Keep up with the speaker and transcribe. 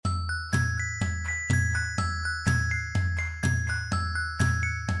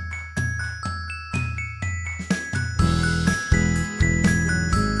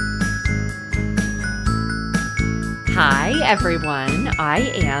everyone. I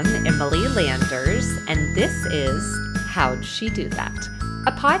am Emily Landers, and this is How'd She Do That?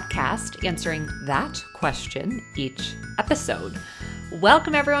 A podcast answering that question each episode.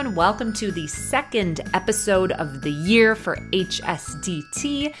 Welcome, everyone. Welcome to the second episode of the year for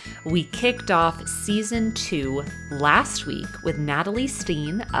HSDT. We kicked off season 2 last week with Natalie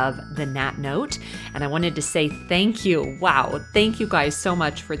Steen of The Nat Note, and I wanted to say thank you. Wow, thank you guys so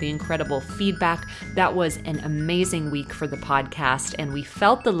much for the incredible feedback. That was an amazing week for the podcast, and we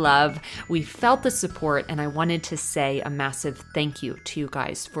felt the love, we felt the support, and I wanted to say a massive thank you to you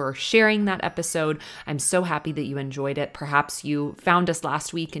guys for sharing that episode. I'm so happy that you enjoyed it. Perhaps you found us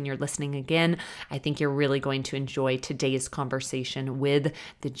last week and you're listening again. I think you're really going to enjoy today's conversation with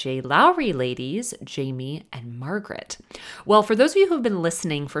the J. Lowry ladies, Jamie and Margaret. Well, for those of you who have been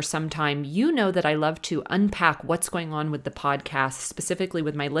listening for some time, you know that I love to unpack what's going on with the podcast, specifically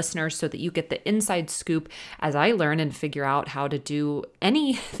with my listeners, so that you get the inside scoop as I learn and figure out how to do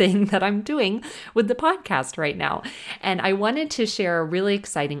anything that I'm doing with the podcast right now. And I wanted to share a really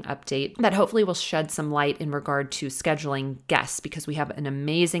exciting update that hopefully will shed some light in regard to scheduling guests, because we have an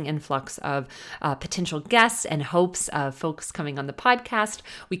amazing influx of potential guests and hopes of folks coming on the podcast.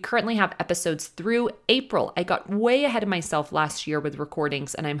 We currently have episodes through April. I got way ahead of myself last year with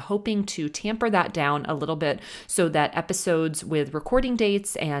recordings, and I'm hoping to tamper that down a little bit so that episodes with recording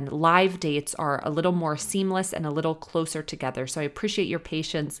dates and live dates are a little more seamless and a little closer together. So I appreciate your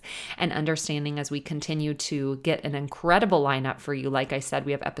patience and understanding as we continue to get an incredible lineup for you. Like I said,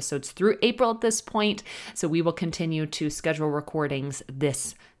 we have episodes through April at this point, so we will continue to schedule recordings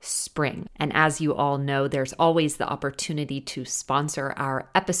this spring. And as you all know, there's always the opportunity to sponsor our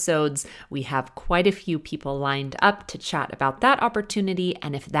episodes. We have quite a few people lined up to chat about that opportunity.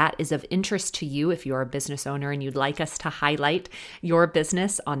 And if that is of interest to you, if you're a business owner and you'd like us to highlight your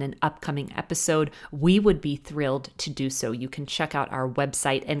business on an upcoming episode, we would be thrilled to do so. You can check out our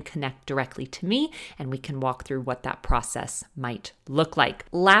website and connect directly to me, and we can walk through what that process might look like.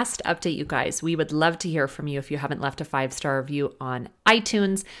 Last update, you guys, we would love to hear from you. If you haven't left a 5-star review on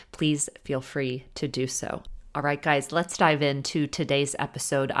iTunes, please feel free to do so. All right, guys, let's dive into today's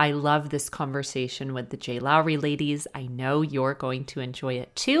episode. I love this conversation with the J. Lowry ladies. I know you're going to enjoy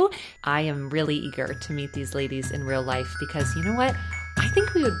it too. I am really eager to meet these ladies in real life because you know what? I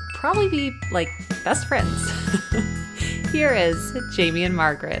think we would probably be like best friends. Here is Jamie and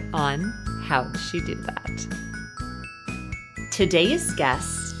Margaret on How'd She Do That? Today's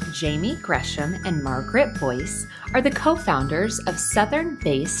guests, Jamie Gresham and Margaret Boyce, are the co-founders of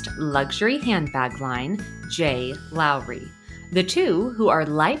Southern-based luxury handbag line, J. Lowry. The two, who are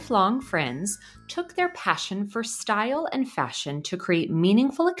lifelong friends, took their passion for style and fashion to create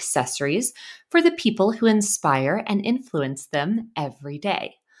meaningful accessories for the people who inspire and influence them every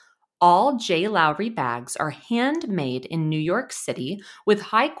day. All J. Lowry bags are handmade in New York City with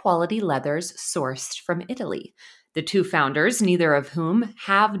high-quality leathers sourced from Italy. The two founders, neither of whom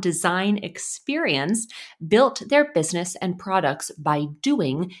have design experience, built their business and products by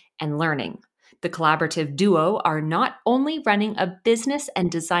doing and learning. The collaborative duo are not only running a business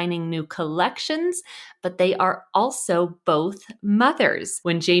and designing new collections, but they are also both mothers.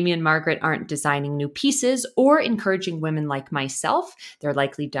 When Jamie and Margaret aren't designing new pieces or encouraging women like myself, they're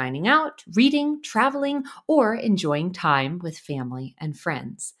likely dining out, reading, traveling, or enjoying time with family and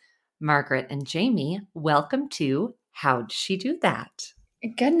friends. Margaret and Jamie, welcome to How'd She Do That?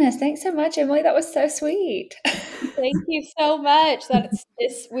 Goodness, thanks so much, Emily. That was so sweet. Thank you so much.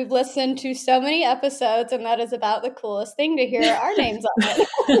 We've listened to so many episodes, and that is about the coolest thing to hear our names on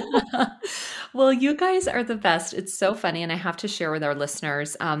it. Well, you guys are the best. It's so funny, and I have to share with our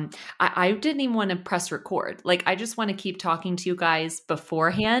listeners. I didn't even want to press record. Like, I just want to keep talking to you guys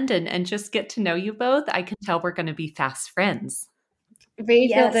beforehand and just get to know you both. I can tell we're going to be fast friends.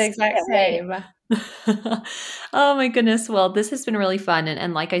 We feel the exact same. Oh my goodness. Well, this has been really fun.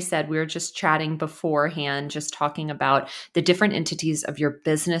 And like I said, we were just chatting beforehand, just talking about the different entities of your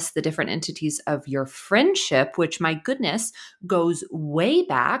business, the different entities of your friendship, which, my goodness, goes way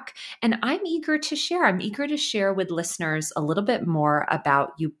back. And I'm eager to share. I'm eager to share with listeners a little bit more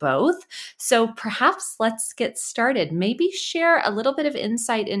about you both. So perhaps let's get started. Maybe share a little bit of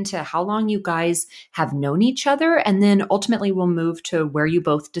insight into how long you guys have known each other. And then ultimately we'll move to where you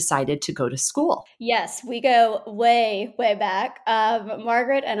both decided to go to school. Yes, we go way, way back.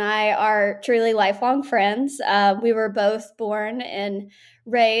 Margaret and I are truly lifelong friends. We were both born and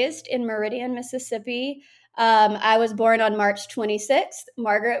raised in Meridian, Mississippi. I was born on March 26th.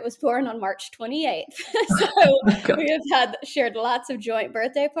 Margaret was born on March 28th. So we have shared lots of joint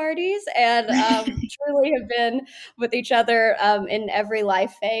birthday parties and truly have been with each other in every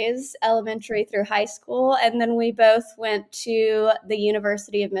life phase, elementary through high school. And then we both went to the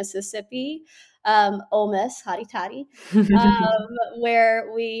University of Mississippi, Ole Miss, hotty toddy,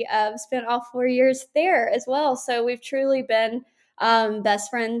 where we spent all 4 years there as well. So we've truly been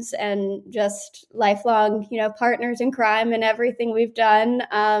best friends and just lifelong, partners in crime and everything we've done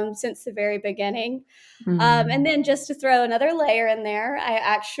since the very beginning. And then just to throw another layer in there, I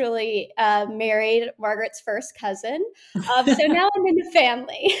actually married Margaret's first cousin. So now I'm in the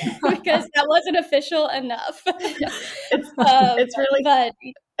family because that wasn't official enough. It's really,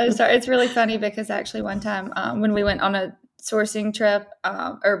 it's really funny because actually one time when we went on a sourcing trip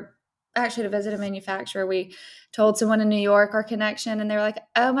or actually to visit a manufacturer, we told someone in New York our connection and they were like,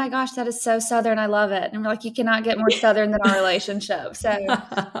 oh my gosh, that is so Southern. I love it. And we're like, you cannot get more Southern than our relationship. So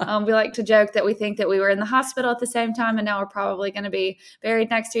we like to joke that we think that we were in the hospital at the same time and now we're probably going to be buried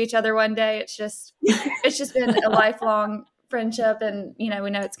next to each other one day. It's just been a lifelong friendship and, we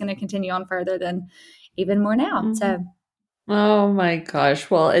know it's going to continue on further than even more now. Mm-hmm. So. Oh my gosh.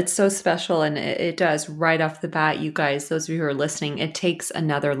 Well, it's so special. And it does right off the bat, you guys, those of you who are listening, it takes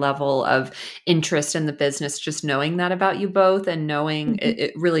another level of interest in the business, just knowing that about you both and knowing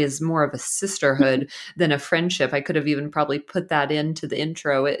it really is more of a sisterhood than a friendship. I could have even probably put that into the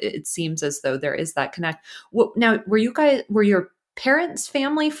intro. It seems as though there is that connect. Now, were your parents,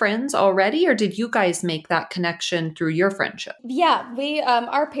 family, friends already, or did you guys make that connection through your friendship? Yeah, we,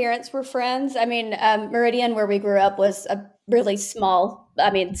 our parents were friends. I mean, Meridian, where we grew up, was a really small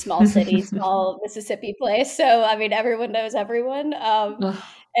city, small Mississippi place. So, everyone knows everyone.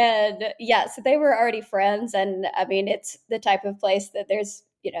 And yeah, so they were already friends. And it's the type of place that there's,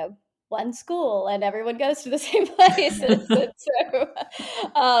 one school and everyone goes to the same place. And so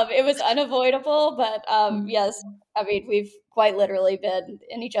it was unavoidable, but yes, we've quite literally been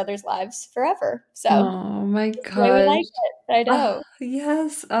in each other's lives forever. So, oh my gosh, we like it. I know.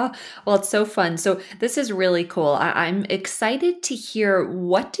 Yes. Well, it's so fun. So this is really cool. I'm excited to hear,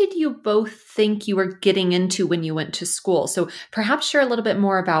 what did you both think you were getting into when you went to school? So perhaps share a little bit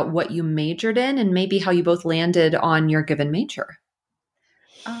more about what you majored in and maybe how you both landed on your given major.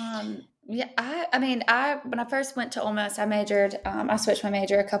 Yeah, when I first went to Ole Miss, I majored, I switched my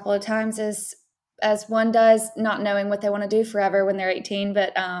major a couple of times as one does, not knowing what they want to do forever when they're 18.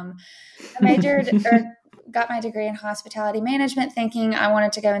 But I majored or got my degree in hospitality management, thinking I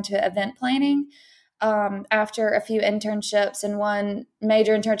wanted to go into event planning. After a few internships and one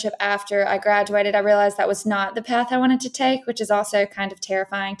major internship after I graduated, I realized that was not the path I wanted to take, which is also kind of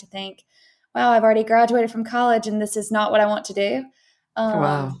terrifying to think, wow, I've already graduated from college and this is not what I want to do.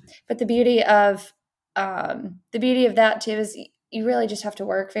 Wow. But the beauty of that too is you really just have to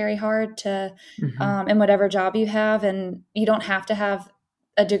work very hard to in whatever job you have, and you don't have to have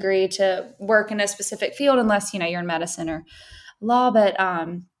a degree to work in a specific field unless you're in medicine or law. But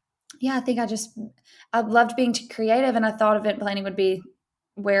yeah, I think I loved being creative, and I thought event planning would be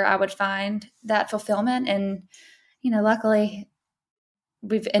where I would find that fulfillment. And luckily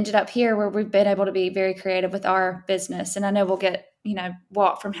we've ended up here where we've been able to be very creative with our business. And I know we'll get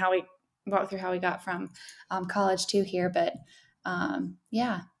walk through how we got from college to here, but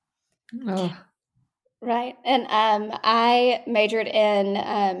yeah. Oh. Right. And I majored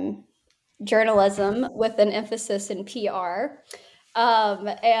in journalism with an emphasis in PR.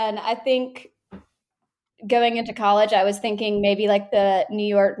 And I think going into college, I was thinking maybe like the New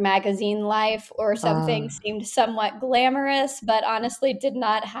York Magazine life or something seemed somewhat glamorous, but honestly did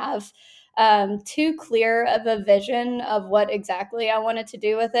not have too clear of a vision of what exactly I wanted to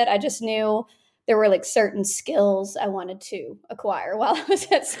do with it. I just knew there were like certain skills I wanted to acquire while I was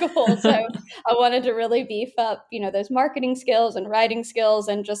at school. So I wanted to really beef up, those marketing skills and writing skills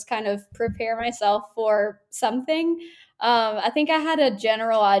and just kind of prepare myself for something. I think I had a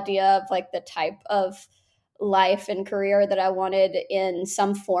general idea of like the type of life and career that I wanted in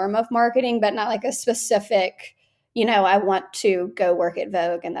some form of marketing, but not like a specific, I want to go work at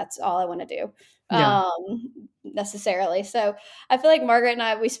Vogue and that's all I want to do. Yeah. Necessarily. So I feel like Margaret and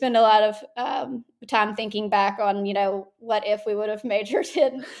I, we spend a lot of time thinking back on, what if we would have majored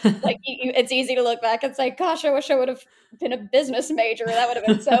in, like, it's easy to look back and say, gosh, I wish I would have been a business major. That would have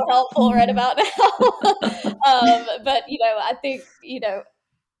been so helpful right about now. But, I think,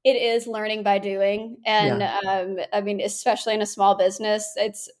 it is learning by doing. And especially in a small business,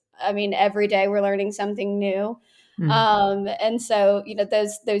 every day we're learning something new. And so,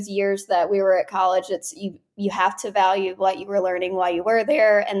 those years that we were at college, you have to value what you were learning while you were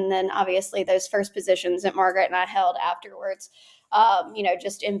there. And then obviously those first positions that Margaret and I held afterwards,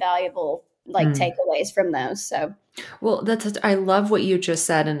 just invaluable takeaways from those. So. Well, I love what you just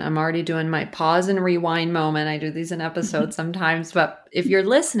said, and I'm already doing my pause and rewind moment. I do these in episodes sometimes, but if you're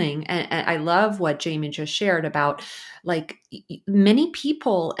listening, and I love what Jamie just shared about many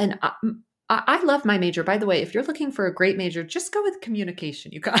people, and I love my major. By the way, if you're looking for a great major, just go with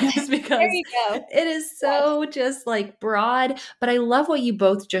communication, you guys, because it is so just broad. But I love what you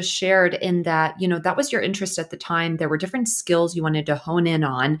both just shared in that, that was your interest at the time. There were different skills you wanted to hone in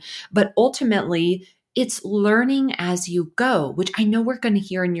on, but ultimately it's learning as you go, which I know we're going to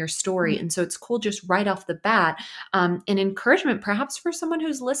hear in your story. And so it's cool just right off the bat, an encouragement perhaps for someone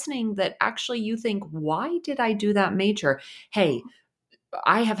who's listening that actually you think, why did I do that major? Hey,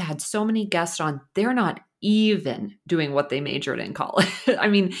 I have had so many guests on, they're not even doing what they majored in college. I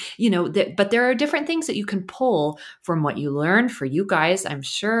mean, but there are different things that you can pull from what you learned. For you guys, I'm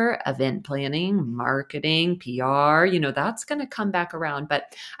sure event planning, marketing, PR, that's going to come back around.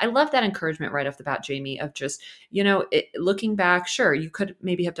 But I love that encouragement right off the bat, Jamie, of just, looking back, sure, you could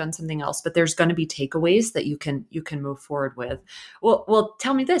maybe have done something else, but there's going to be takeaways that you can move forward with. Well,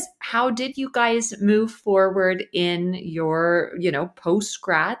 tell me this, how did you guys move forward in your,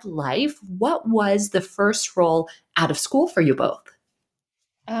 post-grad life? What was the first role out of school for you both?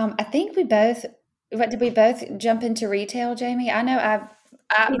 I think did we both jump into retail, Jamie? I know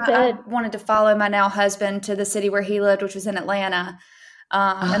I wanted to follow my now husband to the city where he lived, which was in Atlanta.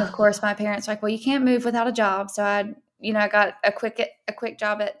 And of course my parents were like, well, you can't move without a job. So I got a quick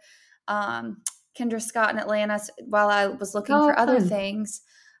job at Kendra Scott in Atlanta while I was looking for other things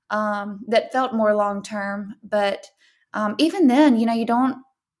that felt more long-term. But even then,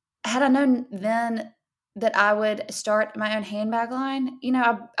 had I known then that I would start my own handbag line,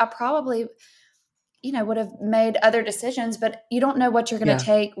 I probably, would have made other decisions, but you don't know what you're going to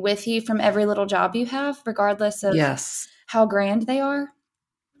take with you from every little job you have, regardless of how grand they are.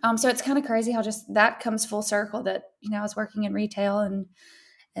 So it's kind of crazy how just that comes full circle that, I was working in retail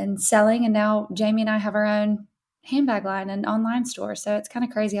and selling, and now Jamie and I have our own handbag line and online store. So it's kind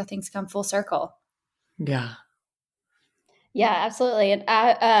of crazy how things come full circle. Yeah. Yeah, absolutely.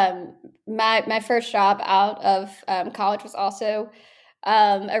 And my first job out of college was also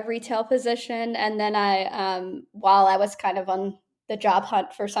a retail position. And then while I was kind of on the job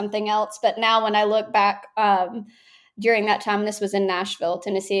hunt for something else, but now when I look back during that time, this was in Nashville,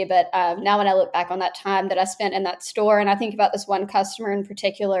 Tennessee, but now when I look back on that time that I spent in that store, and I think about this one customer in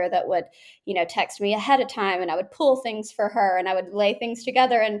particular that would, text me ahead of time, and I would pull things for her and I would lay things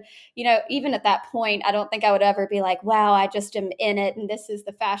together. And, even at that point, I don't think I would ever be like, wow, I just am in it and this is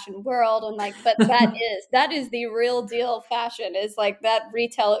the fashion world. And but that is the real deal. Fashion is that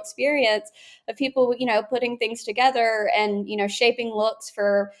retail experience of people, putting things together and, shaping looks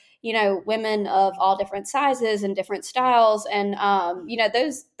for, women of all different sizes and different styles. And,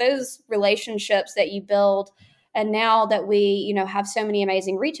 those relationships that you build. And now that we, have so many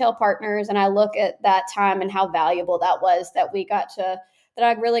amazing retail partners, and I look at that time and how valuable that was, that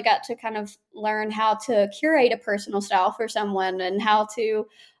I really got to kind of learn how to curate a personal style for someone and how to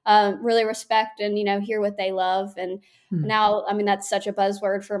really respect and, hear what they love. And now, that's such a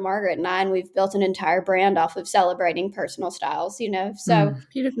buzzword for Margaret and I, and we've built an entire brand off of celebrating personal styles, so.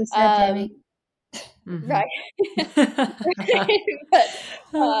 Beautifully said, Jamie. Right.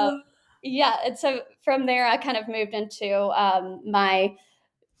 But, yeah. And so from there, I kind of moved into my,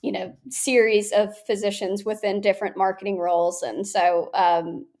 series of positions within different marketing roles. And so,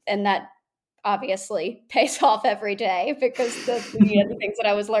 and that obviously pays off every day, because the things that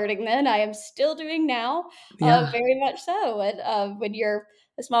I was learning then, I am still doing now, very much so. And when you're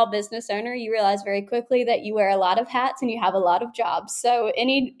a small business owner, you realize very quickly that you wear a lot of hats and you have a lot of jobs. So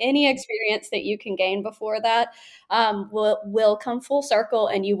any experience that you can gain before that will come full circle,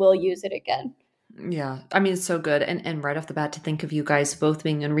 and you will use it again. Yeah. It's so good. And right off the bat, to think of you guys both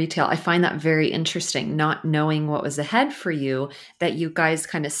being in retail, I find that very interesting, not knowing what was ahead for you, that you guys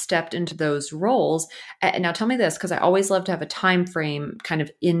kind of stepped into those roles. And now tell me this, because I always love to have a time frame kind of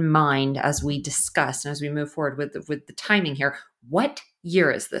in mind as we discuss and as we move forward with the timing here. What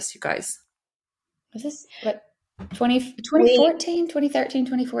year is this, you guys? Was this 2014, 2013,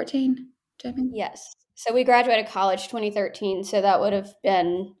 2014? Jamie? Yes. So we graduated college 2013. So that would have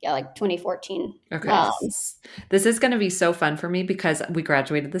been, like 2014. Okay. This is going to be so fun for me because we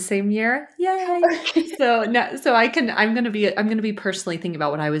graduated the same year. Yay. So I'm going to be personally thinking about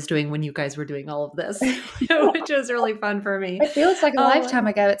what I was doing when you guys were doing all of this, which was really fun for me. It feels like a lifetime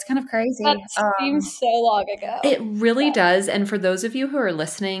ago. It's kind of crazy. That seems so long ago. It really does. And for those of you who are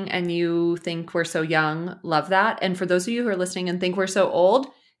listening and you think we're so young, love that. And for those of you who are listening and think we're so old,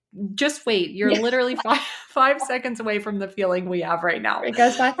 just wait. You're literally 5 seconds away from the feeling we have right now. It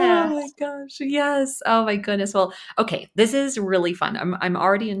goes by fast. Oh my gosh. Yes. Oh my goodness. Well, okay. This is really fun. I'm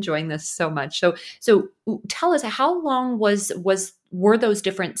already enjoying this so much. So tell us, how long were those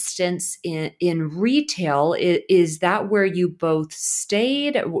different stints in retail? Is that where you both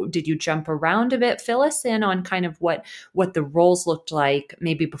stayed? Did you jump around a bit? Fill us in on kind of what the roles looked like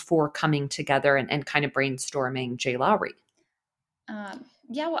maybe before coming together and kind of brainstorming J. Lowry.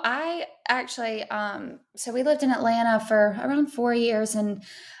 Yeah, well, I actually, so we lived in Atlanta for around 4 years, and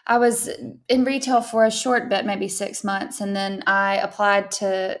I was in retail for a short bit, maybe 6 months. And then I applied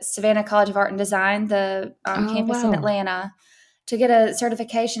to Savannah College of Art and Design, the campus in Atlanta, to get a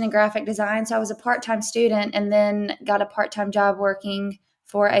certification in graphic design. So I was a part-time student and then got a part-time job working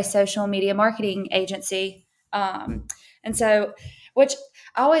for a social media marketing agency. And so, which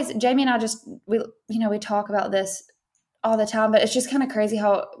Jamie and I we talk about this all the time, but it's just kind of crazy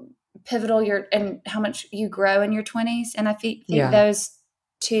how pivotal and how much you grow in your 20s. And I think those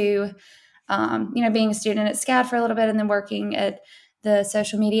two, being a student at SCAD for a little bit and then working at the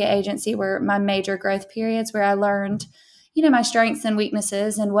social media agency were my major growth periods, where I learned, my strengths and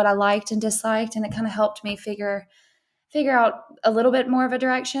weaknesses and what I liked and disliked. And it kind of helped me figure out a little bit more of a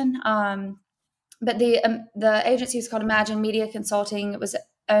direction. But the agency was called Imagine Media Consulting. It was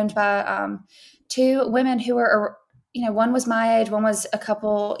owned by two women who were one was my age, one was a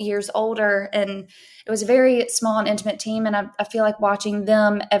couple years older, and it was a very small and intimate team. And I feel like watching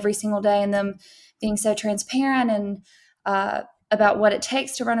them every single day and them being so transparent and about what it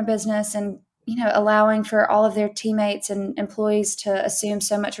takes to run a business and, allowing for all of their teammates and employees to assume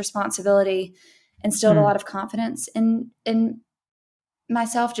so much responsibility instilled a lot of confidence in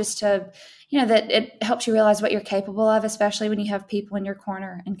myself, just to, that it helps you realize what you're capable of, especially when you have people in your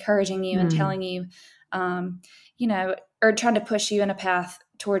corner encouraging you and telling you, or trying to push you in a path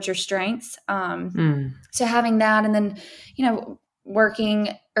towards your strengths. So having that, and then, working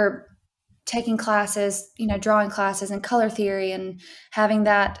or taking classes, drawing classes and color theory, and having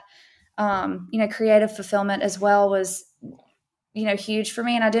that, creative fulfillment as well was, huge for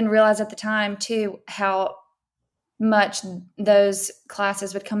me. And I didn't realize at the time too, how much those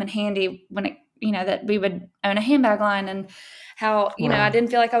classes would come in handy when it, that we would own a handbag line, and how, I didn't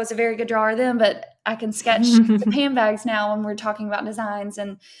feel like I was a very good drawer then, but I can sketch some handbags now when we're talking about designs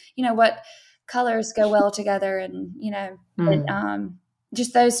and, what colors go well together. And,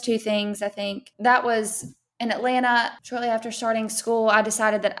 just those two things. I think that was in Atlanta. Shortly after starting school, I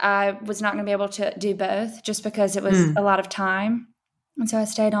decided that I was not going to be able to do both just because it was a lot of time. And so I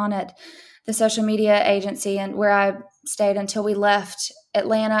stayed on at the social media agency, and where I stayed until we left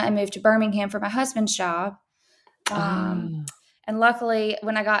Atlanta and moved to Birmingham for my husband's job. And luckily,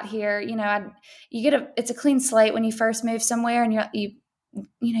 when I got here, it's a clean slate when you first move somewhere, and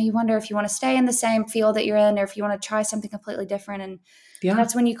you wonder if you want to stay in the same field that you're in, or if you want to try something completely different. And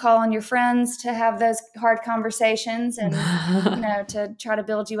that's when you call on your friends to have those hard conversations and, to try to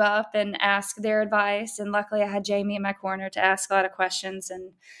build you up and ask their advice. And luckily I had Jamie in my corner to ask a lot of questions.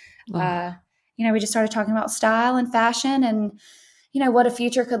 And, we just started talking about style and fashion and, what a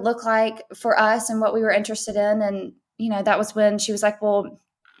future could look like for us and what we were interested in. And, that was when she was like, well,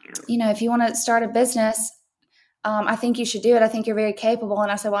 if you want to start a business, I think you should do it. I think you're very capable.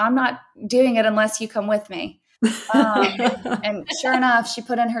 And I said, well, I'm not doing it unless you come with me. And sure enough, she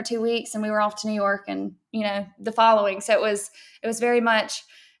put in her 2 weeks and we were off to New York and, the following. So it was very much,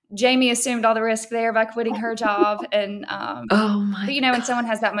 Jamie assumed all the risk there by quitting her job. And, but, when someone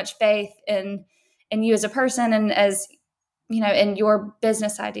has that much faith in you as a person and as, in your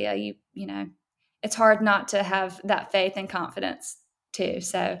business idea, it's hard not to have that faith and confidence too.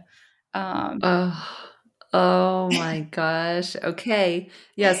 So, oh my gosh. Okay.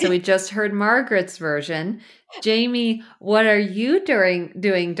 Yeah. So we just heard Margaret's version. Jamie, what are you doing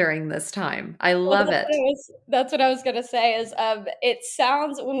during this time? I love it. That's what I was going to say is, it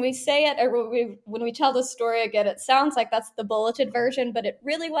sounds, when we say it, or when we tell the story again, it sounds like that's the bulleted version, but it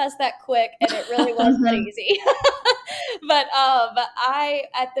really was that quick and it really was that easy. But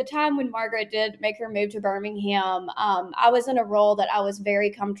at the time when Margaret did make her move to Birmingham, I was in a role that I was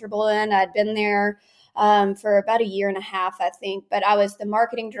very comfortable in. I'd been there for about a year and a half, I think. But I was the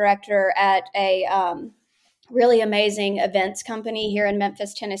marketing director at a really amazing events company here in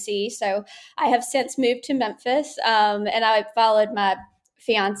Memphis, Tennessee. So I have since moved to Memphis, and I followed my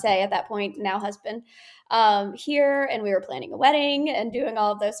fiance at that point, now husband, here, and we were planning a wedding and doing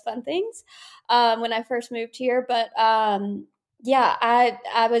all of those fun things when I first moved here. But yeah,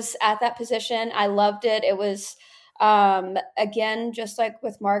 I was at that position. I loved it. It was again, just like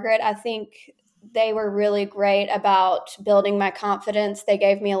with Margaret, I think they were really great about building my confidence. They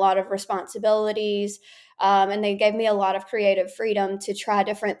gave me a lot of responsibilities. And they gave me a lot of creative freedom to try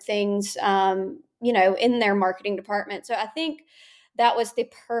different things, in their marketing department. So I think that was the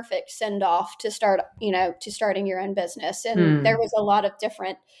perfect send off to starting your own business. And there was a lot of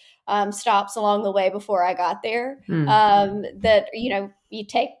different stops along the way before I got there that, you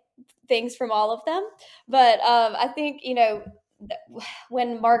take things from all of them. But I think,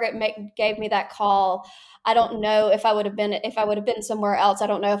 when Margaret gave me that call, I don't know if I would have been somewhere else. I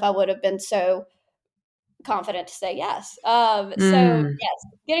don't know if I would have been so confident to say yes. So yes,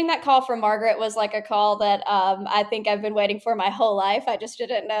 getting that call from Margaret was like a call that I think I've been waiting for my whole life. I just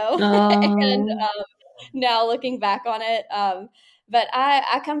didn't know. And now looking back on it, but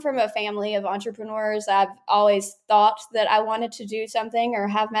I come from a family of entrepreneurs. I've always thought that I wanted to do something or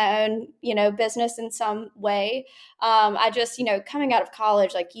have my own, business in some way. I just, coming out of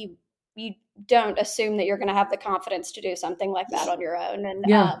college, like you don't assume that you're going to have the confidence to do something like that on your own. And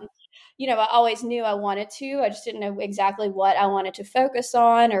I always knew I wanted to. I just didn't know exactly what I wanted to focus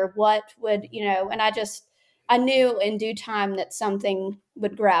on or what would, and I knew in due time that something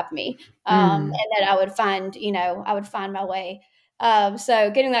would grab me and that I would find my way.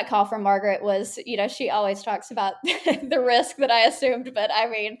 So getting that call from Margaret was, she always talks about the risk that I assumed, but I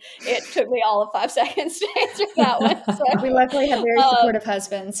mean, it took me all of 5 seconds to answer that one. So, we luckily have very supportive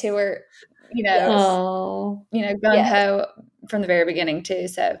husbands who were, gung ho from the very beginning too.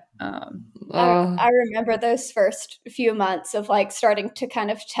 So, I remember those first few months of like starting to kind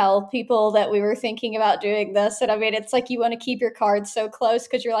of tell people that we were thinking about doing this. And I mean, it's like, you want to keep your cards so close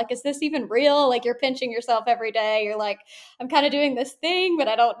because you're like, is this even real? Like you're pinching yourself every day. You're like, I'm kind of doing this thing, but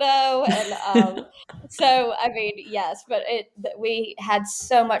I don't know. And so, I mean, yes, but we had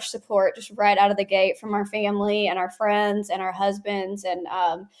so much support just right out of the gate from our family and our friends and our husbands. And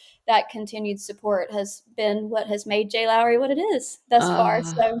that continued support has been what has made J. Lowry what it is thus far.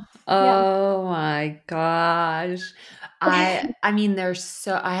 So, oh my gosh. I mean,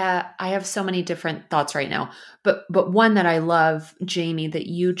 I have so many different thoughts right now, but one that I love, Jamie, that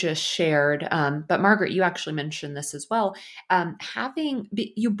you just shared, but Margaret, you actually mentioned this as well.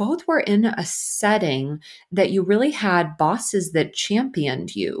 You both were in a setting that you really had bosses that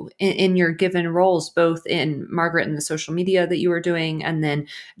championed you in your given roles, both in Margaret and the social media that you were doing, and then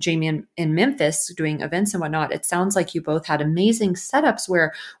Jamie in Memphis doing events and whatnot. It sounds like you both had amazing setups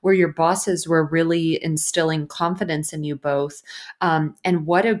where your bosses were really instilling confidence in you both. And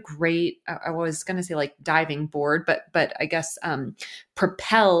what a great, I was going to say like diving board, but I guess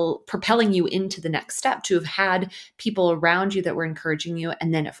propelling you into the next step to have had people around you that were encouraging you.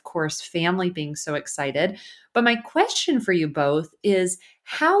 And then of course, family being so excited. But my question for you both is,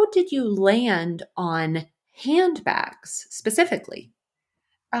 how did you land on handbags specifically?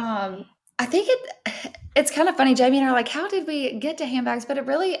 I think it's kind of funny. Jamie and I are like, how did we get to handbags? But it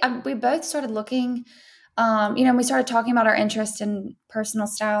really, we both started looking, and we started talking about our interest in personal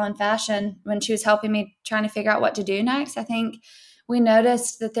style and fashion when she was helping me trying to figure out what to do next. I think we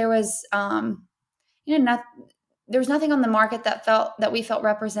noticed that there was, there was nothing on the market that we felt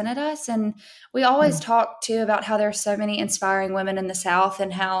represented us. And we always talk too about how there are so many inspiring women in the South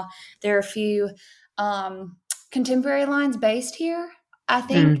and how there are a few contemporary lines based here. I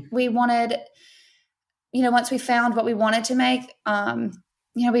think we wanted, once we found what we wanted to make,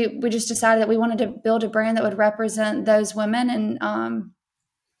 we just decided that we wanted to build a brand that would represent those women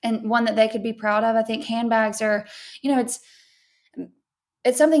and one that they could be proud of. I think handbags are,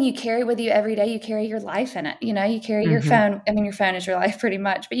 it's something you carry with you every day. You carry your life in it. You carry your phone. I mean, your phone is your life pretty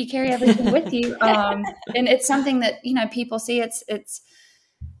much, but you carry everything with you. And it's something that, people see.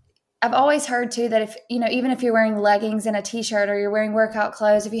 I've always heard too that if, even if you're wearing leggings and a t-shirt or you're wearing workout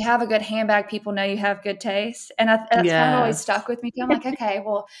clothes, if you have a good handbag, people know you have good taste. And that's kind of always stuck with me too. I'm like, okay,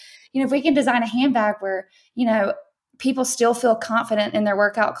 well, if we can design a handbag where, people still feel confident in their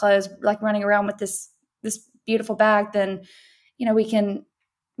workout clothes, like running around with this beautiful bag, then, we can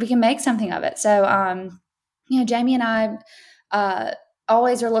make something of it. So, Jamie and I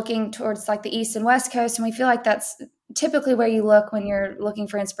always are looking towards like the East and West Coast. And we feel like that's typically where you look when you're looking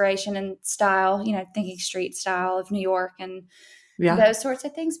for inspiration and style, thinking street style of New York and those sorts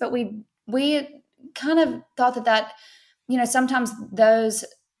of things. But we kind of thought that, sometimes those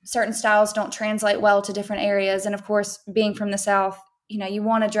certain styles don't translate well to different areas. And of course, being from the South, you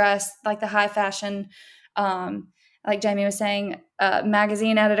want to dress like the high fashion, like Jamie was saying,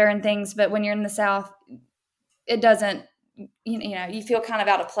 magazine editor and things. But when you're in the South, it doesn't, you feel kind of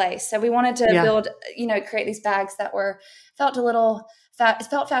out of place. So we wanted to build, create these bags that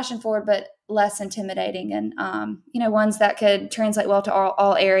felt fashion forward, but less intimidating, and, ones that could translate well to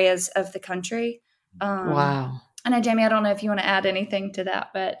all areas of the country. Wow. I know, Jamie, I don't know if you want to add anything to that,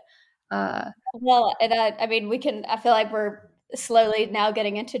 but. Well, and I feel like we're slowly now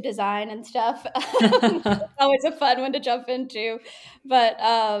getting into design and stuff. It's always a fun one to jump into, but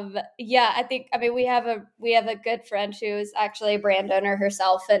I think we have a good friend who is actually a brand owner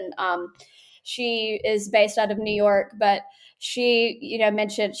herself, and she is based out of New York, but she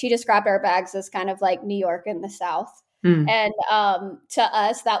mentioned, she described our bags as kind of like New York in the South. And to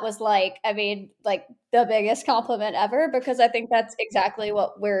us, that was like the biggest compliment ever, because I think that's exactly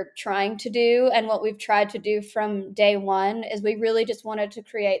what we're trying to do. And what we've tried to do from day one is we really just wanted to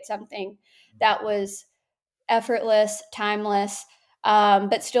create something that was effortless, timeless,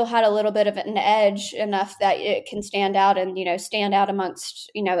 but still had a little bit of an edge enough that it can stand out and, stand out amongst,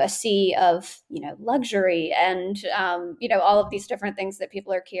 a sea of, luxury and, all of these different things that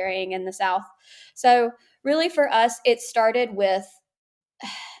people are carrying in the South. So really for us, it started with,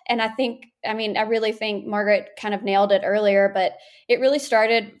 and I really think Margaret kind of nailed it earlier, but it really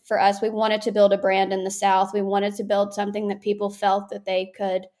started for us. We wanted to build a brand in the South. We wanted to build something that people felt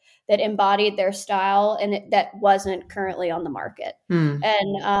that embodied their style, and that wasn't currently on the market.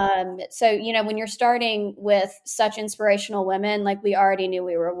 And so, when you're starting with such inspirational women, like we already knew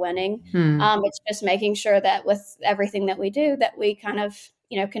we were winning. It's just making sure that with everything that we do, that we kind of,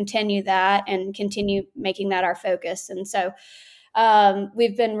 continue that and continue making that our focus. And so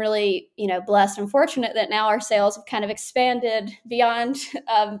we've been really, blessed and fortunate that now our sales have kind of expanded beyond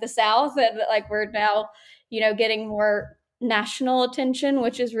the South, and like we're now, getting more national attention,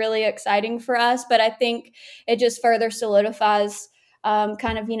 which is really exciting for us. But I think it just further solidifies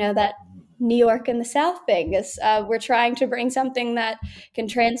kind of, that New York and the South thing is we're trying to bring something that can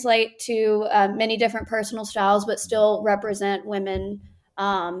translate to many different personal styles, but still represent women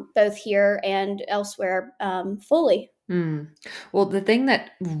both here and elsewhere fully. Well, the thing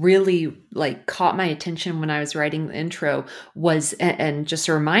that really caught my attention when I was writing the intro was, and just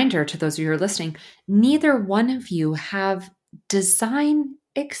a reminder to those of you who are listening, neither one of you have design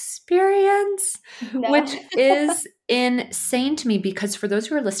experience, which is insane to me, because for those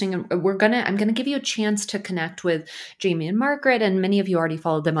who are listening, I'm going to give you a chance to connect with Jamie and Margaret, and many of you already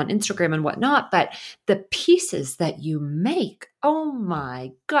followed them on Instagram and whatnot, but the pieces that you make, oh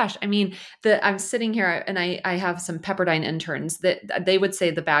my gosh. I'm sitting here and I have some Pepperdine interns that they would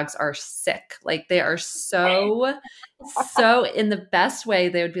say the bags are sick. Like they are so in the best way,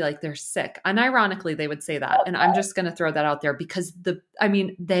 they would be like, they're sick. Unironically, they would say that. And I'm just going to throw that out there because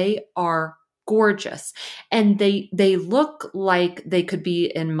they are gorgeous, and they look like they could be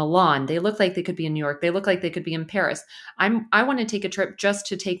in Milan. They look like they could be in New York. They look like they could be in Paris. I want to take a trip just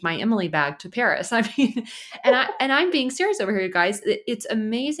to take my Emily bag to Paris. And I'm being serious over here, guys. It's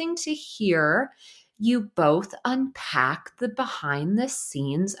amazing to hear you both unpack the behind the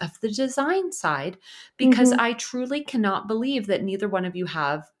scenes of the design side, because I truly cannot believe that neither one of you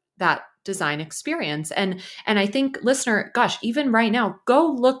have that design experience. And I think, listener, gosh, even right now, go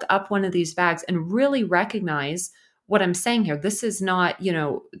look up one of these bags and really recognize what I'm saying here. This is not,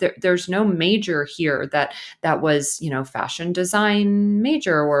 there's no major here that was, fashion design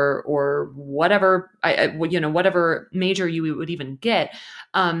major or whatever, whatever major you would even get.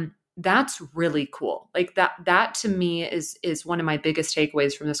 That's really cool. Like that to me is one of my biggest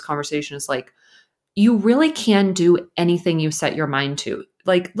takeaways from this conversation is like, you really can do anything you set your mind to.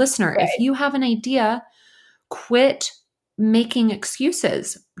 Like, listener, right. If you have an idea, quit making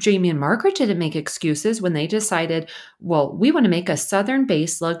excuses. Jamie and Margaret didn't make excuses when they decided, well, we want to make a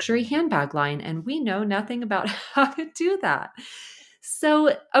Southern-based luxury handbag line, and we know nothing about how to do that.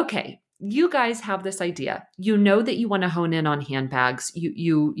 So, okay, you guys have this idea. You know that you want to hone in on handbags.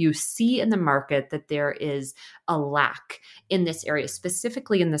 You see in the market that there is a lack in this area,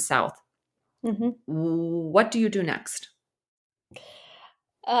 specifically in the South. What do you do next?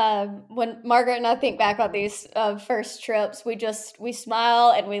 When Margaret and I think back on these first trips, we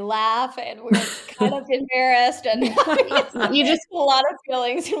smile and we laugh and we're kind of embarrassed, and you just a lot of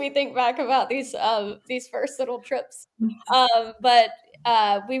feelings when we think back about these first little trips. But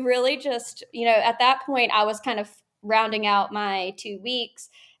we really just, at that point, I was kind of rounding out my 2 weeks,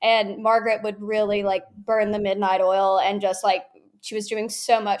 and Margaret would really burn the midnight oil and just she was doing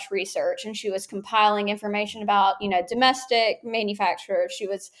so much research, and she was compiling information about, domestic manufacturers. She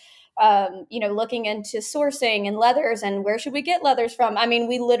was, looking into sourcing and leathers and where should we get leathers from. I mean,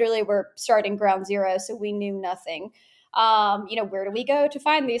 we literally were starting ground zero, so we knew nothing. Where do we go to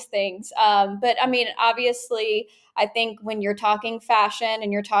find these things? But I mean, obviously, I think when you're talking fashion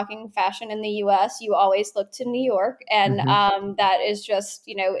and you're talking fashion in the US, you always look to New York. And that is just,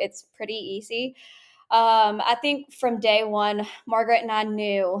 it's pretty easy. I think from day one, Margaret and I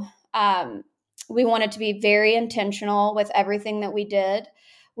knew we wanted to be very intentional with everything that we did.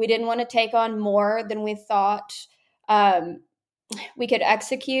 We didn't want to take on more than we thought we could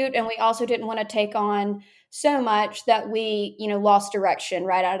execute. And we also didn't want to take on so much that we, lost direction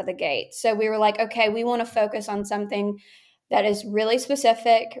right out of the gate. So we were like, okay, we want to focus on something that is really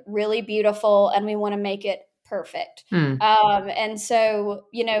specific, really beautiful, and we want to make it perfect. And so,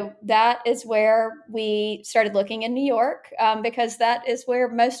 that is where we started looking in New York, because that is where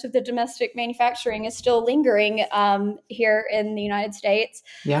most of the domestic manufacturing is still lingering here in the United States.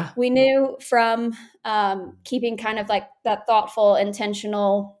 Yeah. We knew from keeping kind of like that thoughtful,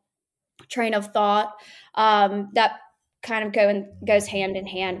 intentional train of thought that kind of goes hand in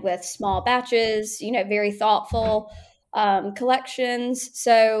hand with small batches, very thoughtful collections.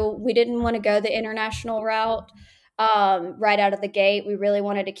 So we didn't want to go the international route right out of the gate. We really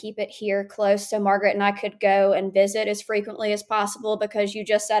wanted to keep it here close so Margaret and I could go and visit as frequently as possible, because you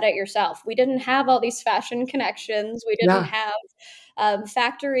just said it yourself. We didn't have all these fashion connections. We didn't have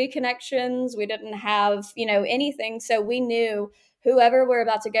factory connections. We didn't have, anything. So we knew whoever we're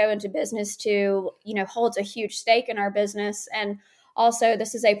about to go into business to, holds a huge stake in our business. And also,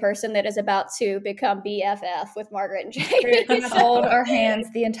 this is a person that is about to become BFF with Margaret and Jamie. We're going to hold our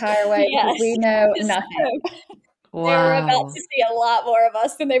hands the entire way because we know nothing. Wow. They're about to see a lot more of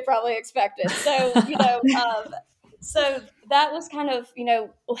us than they probably expected. So, so that was kind of,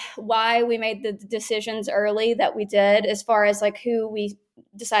 why we made the decisions early that we did, as far as like who we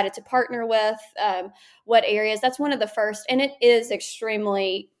decided to partner with, what areas. That's one of the first, and it is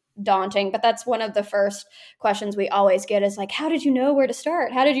extremely daunting, but that's one of the first questions we always get is like, how did you know where to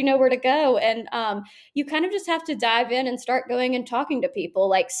start? How did you know where to go? And you kind of just have to dive in and start going and talking to people,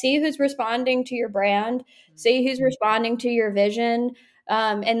 like see who's responding to your brand, see who's responding to your vision.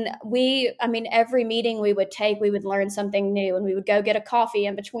 And every meeting we would learn something new, and we would go get a coffee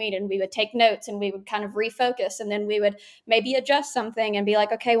in between, and we would take notes, and we would kind of refocus, and then we would maybe adjust something and be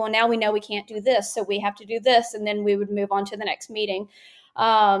like, okay, well, now we know we can't do this, so we have to do this. And then we would move on to the next meeting.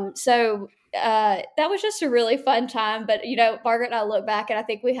 So that was just a really fun time. But, Margaret and I look back, and I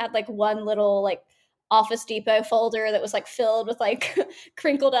think we had like one little like Office Depot folder that was like filled with like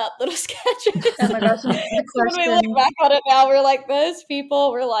crinkled up little sketches. Oh my gosh. When we look back on it now, we're like, those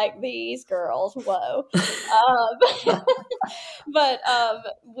people were like, these girls, whoa.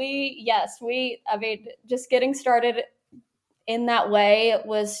 Just getting started in that way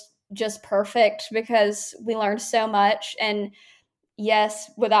was just perfect, because we learned so much. And yes,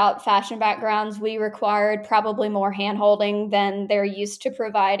 without fashion backgrounds, we required probably more hand-holding than they're used to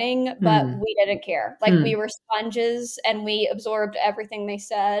providing, but we didn't care. Like we were sponges, and we absorbed everything they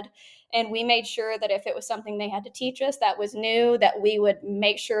said. And we made sure that if it was something they had to teach us that was new, that we would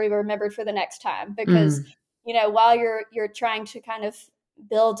make sure we remembered for the next time. Because, while you're trying to kind of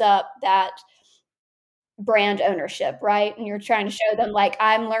build up that brand ownership, right? And you're trying to show them like,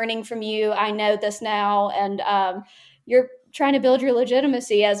 I'm learning from you. I know this now. And you're trying to build your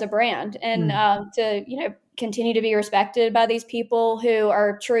legitimacy as a brand, and to, continue to be respected by these people who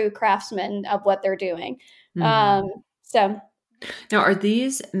are true craftsmen of what they're doing. So now, are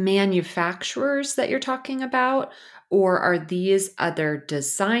these manufacturers that you're talking about, or are these other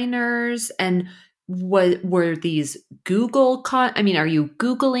designers? And were these Google? Are you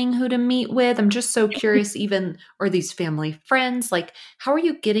Googling who to meet with? I'm just so curious. Or these family friends? Like, how are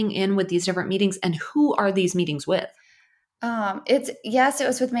you getting in with these different meetings, and who are these meetings with? It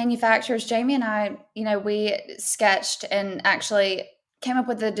was with manufacturers. Jamie and I, we sketched and actually came up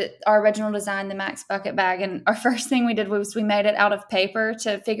with our original design, the Max Bucket Bag. And our first thing we did was we made it out of paper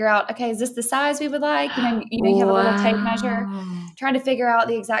to figure out, okay, is this the size we would like? You have a little tape measure, trying to figure out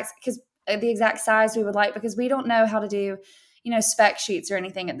the exact size we would like, because we don't know how to do, spec sheets or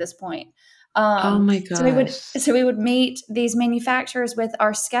anything at this point. Oh my gosh. So we would meet these manufacturers with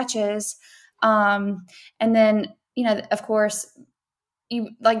our sketches. And then, of course,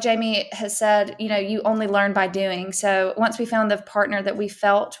 like Jamie has said, you only learn by doing. So once we found the partner that we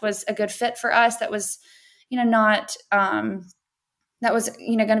felt was a good fit for us, that was, that was,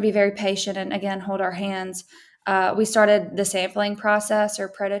 going to be very patient and, again, hold our hands, we started the sampling process or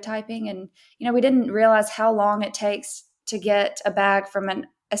prototyping. And, we didn't realize how long it takes to get a bag from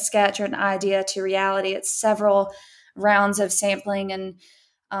a sketch or an idea to reality. It's several rounds of sampling. And,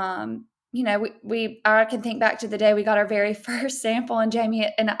 I can think back to the day we got our very first sample, and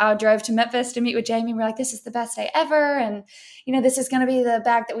Jamie and I drove to Memphis to meet with Jamie. And we're like, this is the best day ever. And, this is going to be the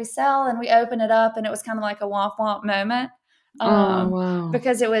bag that we sell. And we open it up, and it was kind of like a womp womp moment. Wow.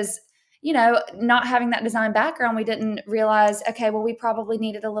 Because it was, not having that design background, we didn't realize, okay, well, we probably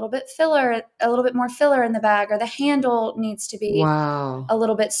needed a little bit more filler in the bag, or the handle needs to be a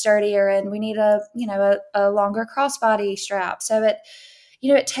little bit sturdier, and we need a longer crossbody strap. So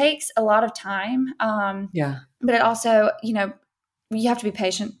it takes a lot of time. But it also, you have to be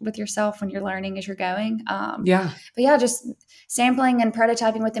patient with yourself when you're learning as you're going. But just sampling and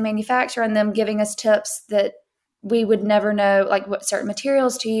prototyping with the manufacturer, and them giving us tips that we would never know, like what certain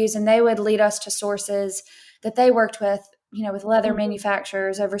materials to use. And they would lead us to sources that they worked with, with leather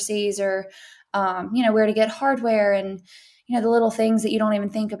manufacturers overseas, or, where to get hardware, and, the little things that you don't even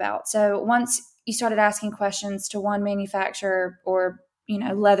think about. So once you started asking questions to one manufacturer or,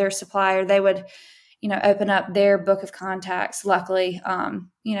 leather supplier, they would, open up their book of contacts. Luckily,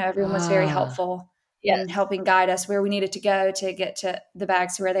 everyone was very helpful in helping guide us where we needed to go to get to the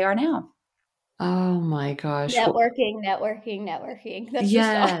bags to where they are now. Oh my gosh. Networking. That's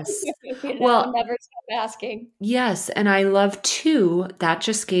yes. Well, never stop asking. Yes. And I love too, that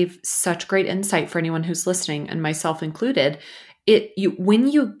just gave such great insight for anyone who's listening, and myself included. When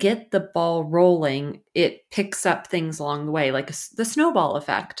you get the ball rolling, it picks up things along the way, like the snowball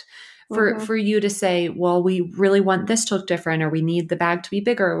effect. For you to say, well, we really want this to look different, or we need the bag to be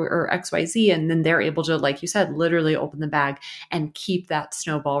bigger, or XYZ. And then they're able to, like you said, literally open the bag and keep that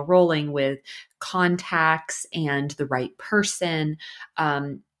snowball rolling with contacts and the right person.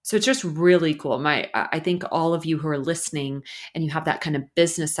 So it's just really cool. I think all of you who are listening and you have that kind of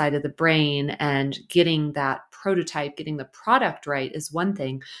business side of the brain, and getting that prototype, getting the product right is one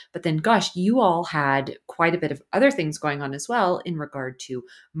thing, but then gosh, you all had quite a bit of other things going on as well in regard to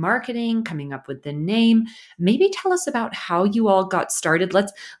marketing, coming up with the name. Maybe tell us about how you all got started.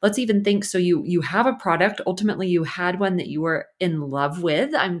 Let's even think, so you have a product. Ultimately, you had one that you were in love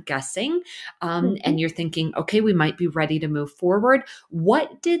with, I'm guessing, and you're thinking, okay, we might be ready to move forward.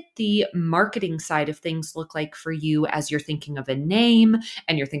 What did the marketing side of things look like for you as you're thinking of a name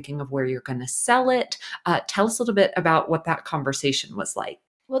and you're thinking of where you're going to sell it? Tell us a little bit about what that conversation was like.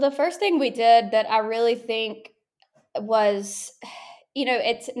 Well, the first thing we did that I really think was,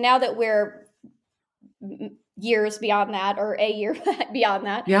 it's now that we're years beyond that, or a year beyond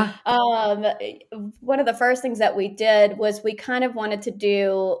that. Yeah. One of the first things that we did was we kind of wanted to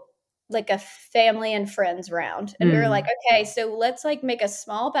do like a family and friends round. And we were like, okay, so let's like make a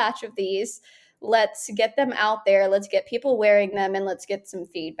small batch of these. Let's get them out there. Let's get people wearing them, and let's get some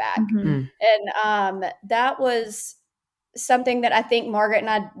feedback. And that was something that I think Margaret and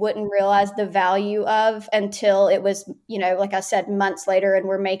I wouldn't realize the value of until it was, like I said, months later, and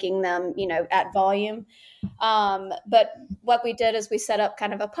we're making them, at volume. But what we did is we set up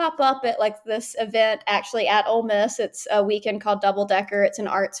kind of a pop-up at like this event actually at Ole Miss. It's a weekend called Double Decker. It's an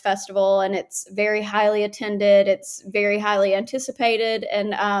arts festival, and it's very highly attended. It's very highly anticipated.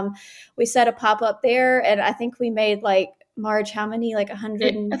 And we set a pop-up there, and I think we made like, Marge, how many, like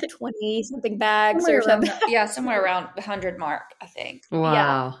 120 something bags or something? Somewhere around the 100 mark, I think.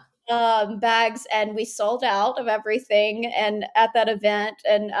 Wow. Bags, and we sold out of everything and at that event.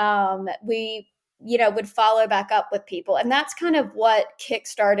 And we would follow back up with people. And that's kind of what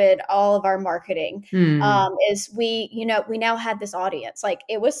kickstarted all of our marketing, is we now had this audience. Like,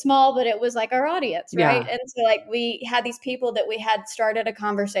 it was small, but it was like our audience, right? And so like we had these people that we had started a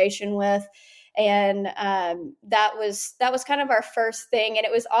conversation with. And that was kind of our first thing. And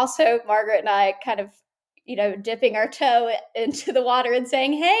it was also Margaret and I kind of, dipping our toe into the water and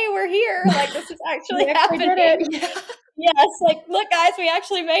saying, hey, we're here. Like, this is actually happening. Yes. Like, look, guys, we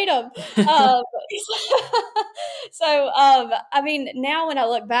actually made them. I mean, now when I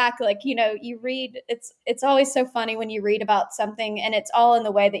look back, like, you read, it's always so funny when you read about something, and it's all in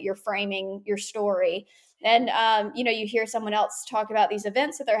the way that you're framing your story. And, you hear someone else talk about these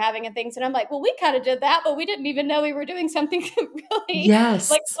events that they're having and things. And I'm like, well, we kind of did that, but we didn't even know we were doing something really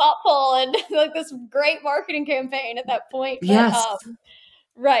like thoughtful and like this great marketing campaign at that point. But,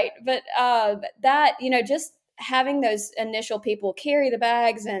 right. But that, just having those initial people carry the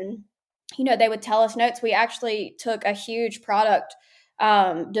bags, and, they would tell us notes. We actually took a huge product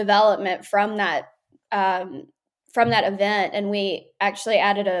development from that event, and we actually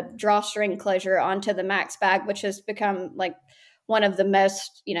added a drawstring closure onto the Max bag, which has become like one of the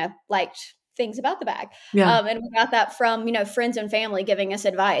most, liked things about the bag. Yeah. And we got that from, friends and family giving us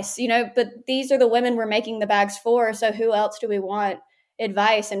advice, but these are the women we're making the bags for. So who else do we want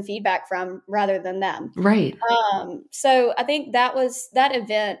advice and feedback from rather than them? Right. So I think that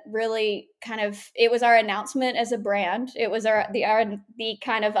event really it was our announcement as a brand. It was the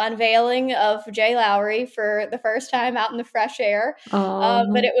kind of unveiling of J. Lowry for the first time out in the fresh air.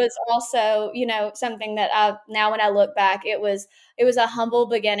 But it was also, something that now when I look back, it was a humble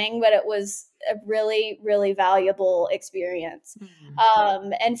beginning, but it was a really, really valuable experience.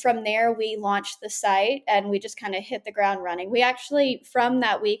 And from there, we launched the site and we just kind of hit the ground running. We actually, from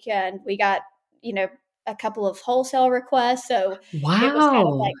that weekend, we got, a couple of wholesale requests. So wow. It was kind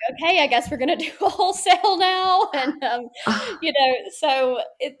of like, okay, I guess we're going to do a wholesale now. And, so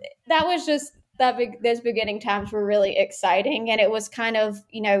that was just those beginning times were really exciting. And it was kind of,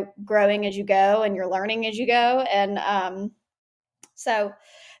 growing as you go and you're learning as you go. And so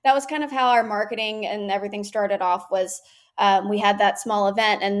that was kind of how our marketing and everything started off was we had that small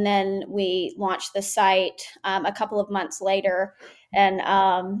event and then we launched the site a couple of months later.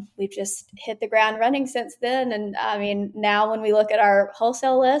 And we've just hit the ground running since then. And I mean, now when we look at our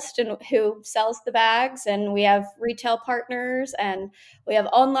wholesale list and who sells the bags, and we have retail partners and we have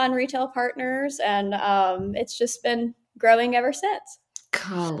online retail partners, and it's just been growing ever since.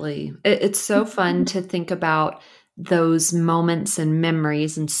 Golly, it's so fun to think about those moments and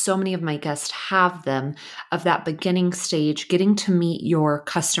memories, and so many of my guests have them, of that beginning stage, getting to meet your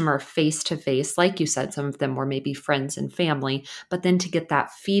customer face to face. Like you said, some of them were maybe friends and family, but then to get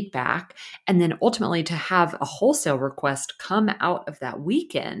that feedback and then ultimately to have a wholesale request come out of that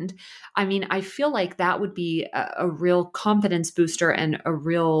weekend. I mean, I feel like that would be a real confidence booster and a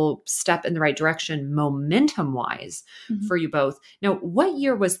real step in the right direction momentum wise for you both. Now, what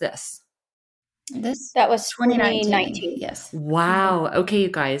year was this? That was 2019. Yes. Wow. Okay, you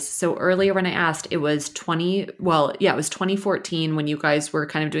guys. So earlier when I asked, it was 2014 when you guys were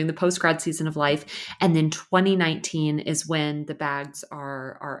kind of doing the post-grad season of life. And then 2019 is when the bags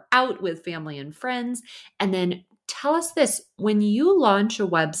are out with family and friends. And then tell us this, when you launch a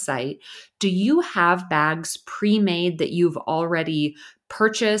website, do you have bags pre-made that you've already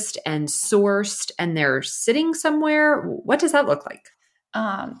purchased and sourced and they're sitting somewhere? What does that look like?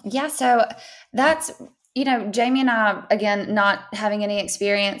 So that's, Jamie and I, again, not having any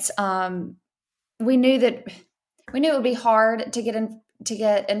experience, we knew it would be hard to get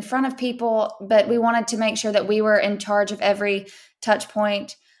in front of people, but we wanted to make sure that we were in charge of every touch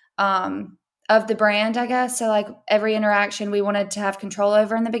point, of the brand, I guess. So like every interaction we wanted to have control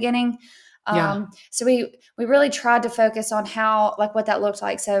over in the beginning. So we really tried to focus on what that looked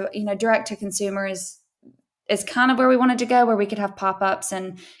like. So, direct to consumer is kind of where we wanted to go, where we could have pop-ups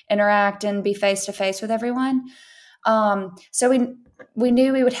and interact and be face-to-face with everyone. So we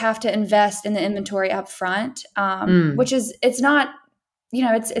knew we would have to invest in the inventory up front, which is, it's not,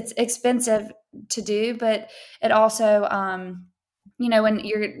 it's expensive to do, but it also, when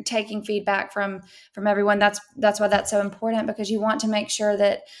you're taking feedback from everyone, that's why that's so important, because you want to make sure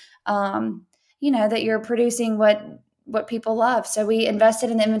that, that you're producing what people love. So we invested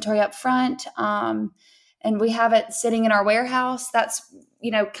in the inventory up front, and we have it sitting in our warehouse. That's,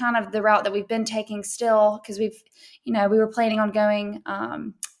 kind of the route that we've been taking still, because we were planning on going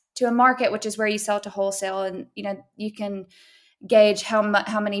to a market, which is where you sell to wholesale, and, you can gauge how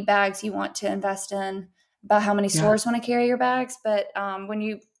many bags you want to invest in by how many stores want to carry your bags. But when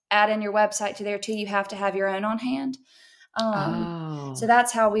you add in your website to there too, you have to have your own on hand. So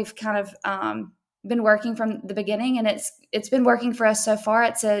that's how we've kind of been working from the beginning, and it's been working for us so far.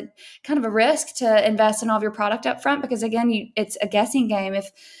 It's a kind of a risk to invest in all of your product up front, because again, it's a guessing game.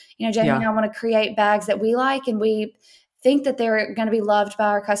 If Jamie and I want to create bags that we like and we think that they're going to be loved by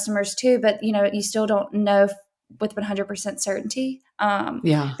our customers too, but you still don't know with 100% certainty.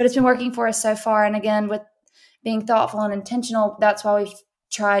 But it's been working for us so far. And again, with being thoughtful and intentional, that's why we've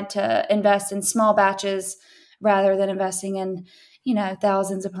tried to invest in small batches rather than investing in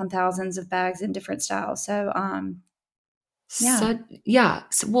thousands upon thousands of bags in different styles. So,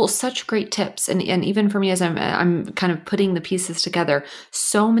 such great tips. And even for me, as I'm kind of putting the pieces together,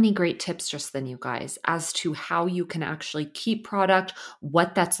 so many great tips just then, you guys, as to how you can actually keep product,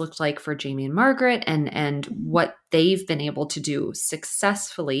 what that's looked like for Jamie and Margaret, and what they've been able to do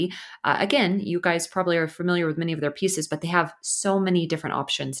successfully. Again, you guys probably are familiar with many of their pieces, but they have so many different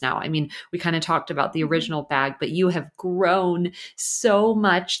options now. I mean, we kind of talked about the original bag, but you have grown so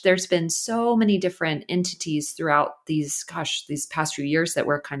much. There's been so many different entities throughout these past few years that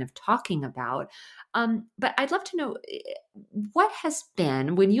we're kind of talking about. But I'd love to know what has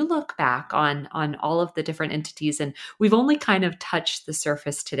been, when you look back on all of the different entities, and we've only kind of touched the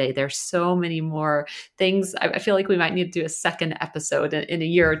surface today. There's so many more things. I feel like we might need to do a second episode in a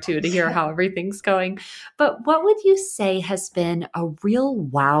year or two to hear how everything's going. But what would you say has been a real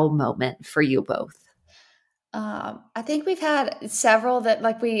wow moment for you both? I think we've had several that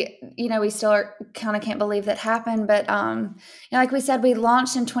we still kind of can't believe that happened. But, like we said, we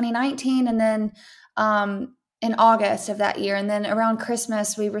launched in 2019 and then in August of that year. And then around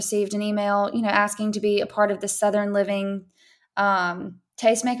Christmas, we received an email, asking to be a part of the Southern Living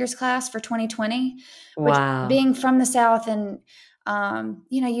Tastemakers class for 2020. Wow. Which, being from the South and,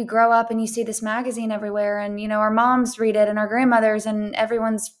 you grow up and you see this magazine everywhere and, our moms read it and our grandmothers and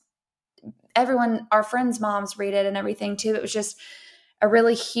our friends' moms read it and everything too. It was just a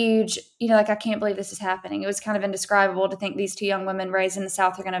really huge, I can't believe this is happening. It was kind of indescribable to think these two young women raised in the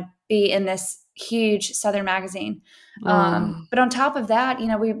South are going to be in this huge Southern magazine. But on top of that,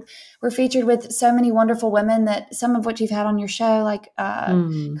 we were featured with so many wonderful women that some of which you've had on your show, like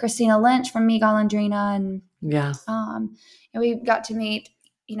Christina Lynch from Me Golondrina. And we got to meet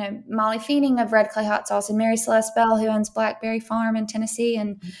Molly Feening of Red Clay Hot Sauce and Mary Celeste Bell, who owns Blackberry Farm in Tennessee.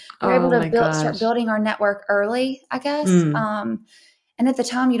 And we were able to start building our network early, I guess. And at the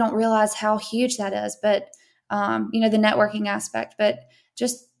time, you don't realize how huge that is, but, the networking aspect, but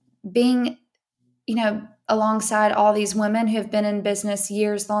just being, alongside all these women who have been in business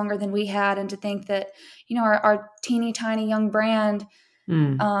years longer than we had. And to think that, our teeny tiny young brand,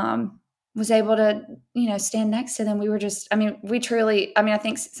 was able to, stand next to them. We were just, we truly, I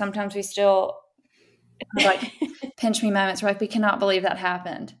think sometimes we still pinch me moments where we cannot believe that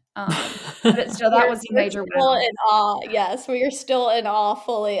happened. But still, that was a major win. In awe. Yes, we are still in awe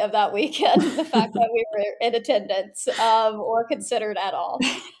fully of that weekend. The fact that we were in attendance or considered at all.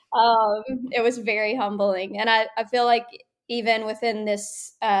 It was very humbling. And I feel like even within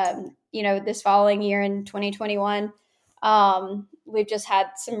this, this following year in 2021, we've just had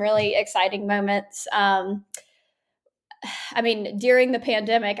some really exciting moments. During the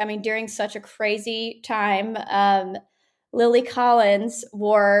pandemic, during such a crazy time, Lily Collins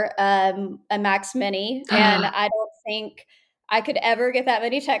wore a Max Mini, and I don't think I could ever get that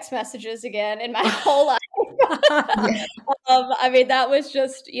many text messages again in my whole life. That was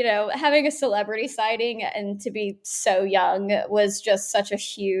just, having a celebrity sighting and to be so young was just such a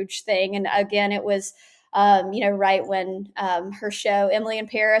huge thing. And again, it was right when her show, Emily in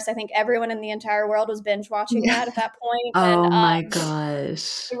Paris, I think everyone in the entire world was binge watching that at that point. Oh my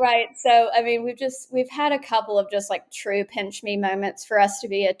gosh. Right. So, we've had a couple of just true pinch me moments for us to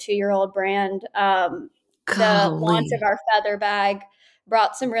be a 2-year-old brand. The launch of our feather bag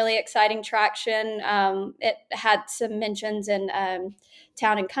brought some really exciting traction. It had some mentions in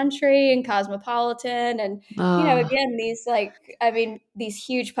Town and Country and Cosmopolitan. And, again, these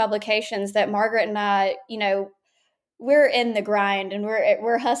huge publications that Margaret and I, we're in the grind and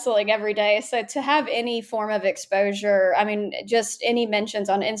we're hustling every day. So to have any form of exposure, just any mentions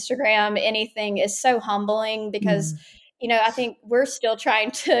on Instagram, anything is so humbling because, I think we're still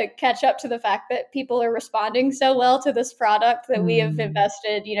trying to catch up to the fact that people are responding so well to this product that we have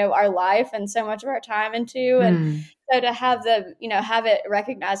invested, our life and so much of our time into. And so to have have it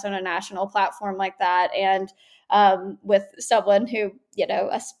recognized on a national platform like that, and with someone who,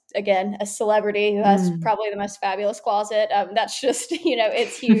 a celebrity who has probably the most fabulous closet, that's just,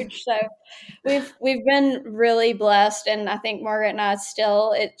 it's huge. So we've been really blessed. And I think Margaret and I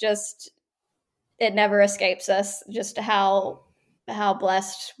still, it never escapes us just how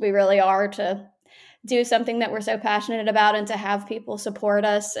blessed we really are to do something that we're so passionate about and to have people support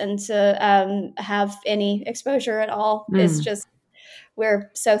us and to have any exposure at all. It's just, we're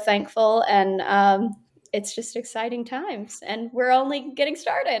so thankful, and it's just exciting times, and we're only getting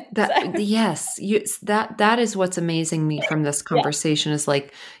started. Yes, that is what's amazing me from this conversation is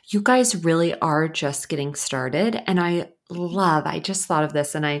you guys really are just getting started. And I just thought of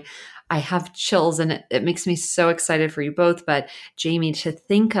this and I have chills, and it makes me so excited for you both. But Jamie, to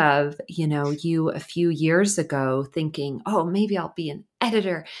think of, you a few years ago thinking, oh, maybe I'll be an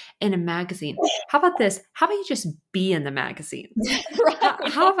editor in a magazine. How about this? How about you just be in the magazine? Right.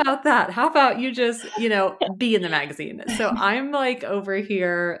 How about that? How about you just, be in the magazine? So I'm over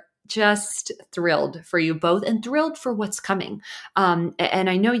here just thrilled for you both and thrilled for what's coming. And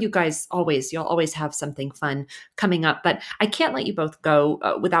I know you guys you'll always have something fun coming up, but I can't let you both go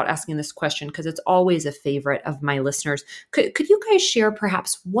without asking this question because it's always a favorite of my listeners. Could you guys share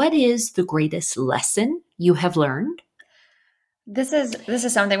perhaps what is the greatest lesson you have learned? This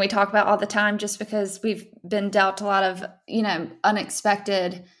is something we talk about all the time just because we've been dealt a lot of,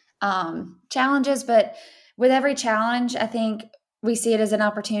 unexpected challenges, but with every challenge, I think we see it as an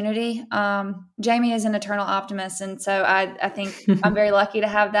opportunity. Jamie is an eternal optimist. And so I think I'm very lucky to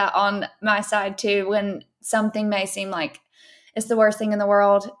have that on my side too, when something may seem like it's the worst thing in the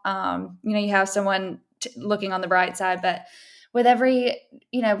world. You have someone looking on the bright side, but with every,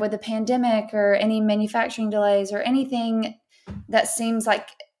 with the pandemic or any manufacturing delays or anything that seems like,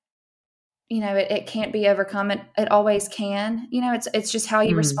 it can't be overcome. It always can, it's just how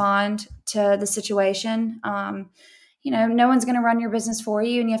you respond to the situation. No one's going to run your business for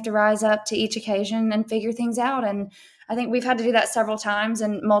you, and you have to rise up to each occasion and figure things out. And I think we've had to do that several times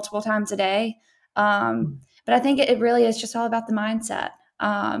and multiple times a day. But I think it really is just all about the mindset.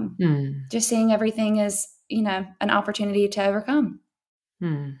 Just seeing everything as, an opportunity to overcome.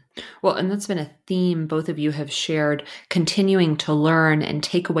 Well, and that's been a theme both of you have shared, continuing to learn and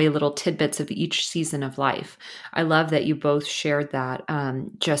take away little tidbits of each season of life. I love that you both shared that,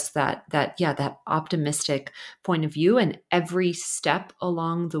 just that optimistic point of view, and every step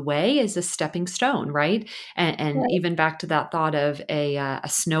along the way is a stepping stone, right? And right. Even back to that thought of a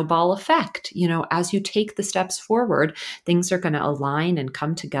snowball effect, as you take the steps forward, things are going to align and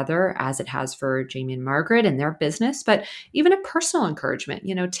come together, as it has for Jamie and Margaret and their business, but even a personal encouragement,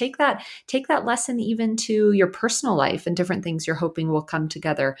 take that lesson even to your personal life and different things you're hoping will come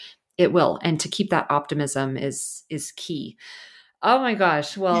together. It will. And to keep that optimism is key. Oh my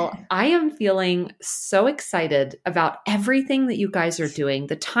gosh. Well, I am feeling so excited about everything that you guys are doing.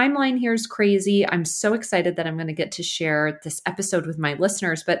 The timeline here is crazy. I'm so excited that I'm going to get to share this episode with my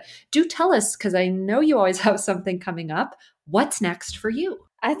listeners, but do tell us, because I know you always have something coming up. What's next for you?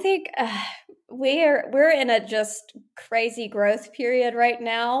 I think we're in a just crazy growth period right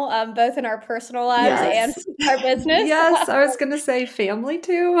now, both in our personal lives and our business. Yes, I was going to say family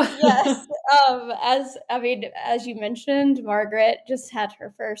too. Yes, as you mentioned, Margaret just had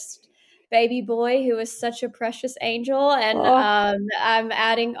her first baby boy, who was such a precious angel, and I'm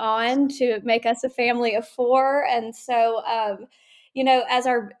adding on to make us a family of 4, and so. As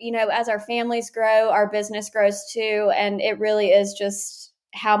our families grow, our business grows too, and it really is just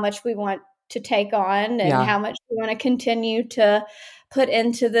how much we want to take on and how much we want to continue to put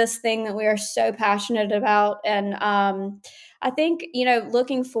into this thing that we are so passionate about. And I think,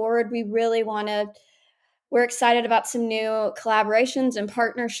 looking forward, we really we're excited about some new collaborations and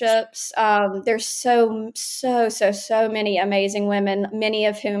partnerships. There's so many amazing women, many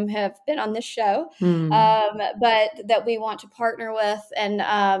of whom have been on this show, but that we want to partner with. And,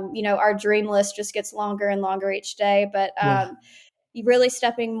 our dream list just gets longer and longer each day. But really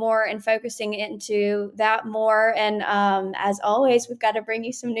stepping more and focusing into that more. And as always, we've got to bring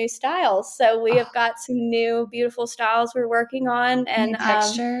you some new styles. So we have got some new beautiful styles we're working on, and new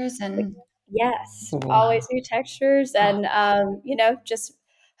textures and yes, always new textures, and just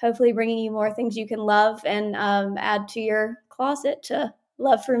hopefully bringing you more things you can love and add to your closet to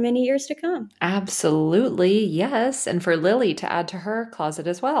love for many years to come. Absolutely, yes, and for Lily to add to her closet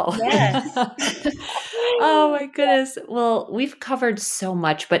as well. Yes. Oh my goodness. Well, we've covered so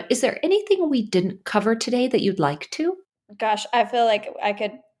much, but is there anything we didn't cover today that you'd like to? Gosh, I feel like I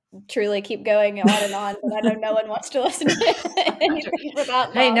could truly keep going on and on, but I know no one wants to listen to anything for that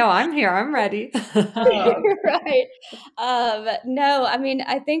long. Hey, no, I'm here. I'm ready. Right. No,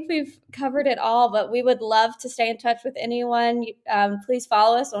 I think we've covered it all, but we would love to stay in touch with anyone. Please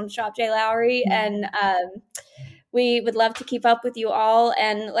follow us on Shop J. Lowry, and we would love to keep up with you all.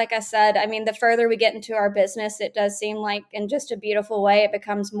 And like I said, the further we get into our business, it does seem like in just a beautiful way, it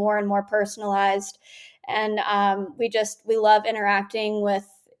becomes more and more personalized. And we love interacting with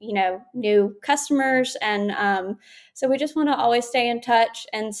new customers. And so we just want to always stay in touch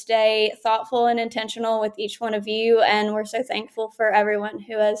and stay thoughtful and intentional with each one of you. And we're so thankful for everyone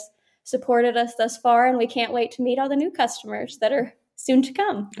who has supported us thus far. And we can't wait to meet all the new customers that are soon to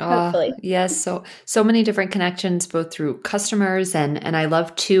come, hopefully. Yes. So many different connections, both through customers and I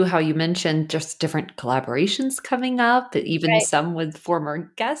love too how you mentioned just different collaborations coming up, even some with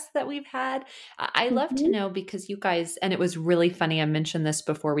former guests that we've had. I love to know, because you guys, and it was really funny. I mentioned this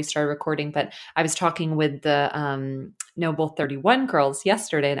before we started recording, but I was talking with the Noble 31 girls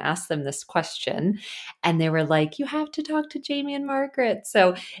yesterday and asked them this question, and they were like, "You have to talk to Jamie and Margaret."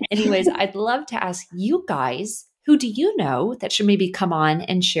 So anyways, I'd love to ask you guys, who do you know that should maybe come on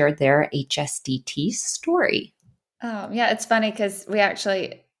and share their HSDT story? Oh, yeah. It's funny because we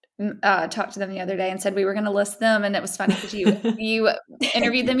actually talked to them the other day and said we were going to list them. And it was funny because you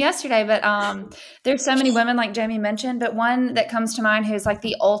interviewed them yesterday. But there's so many women, like Jamie mentioned. But one that comes to mind who's like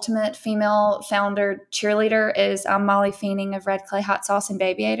the ultimate female founder cheerleader is Molly Feening of Red Clay Hot Sauce and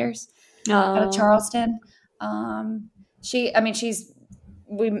Baby Aiders out of Charleston. She's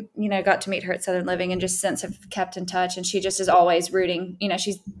we, got to meet her at Southern Living and just since have kept in touch. And she just is always rooting,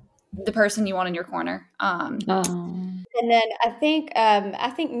 she's the person you want in your corner. And then I think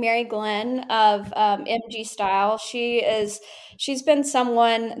Mary Glenn of MG Style, she's been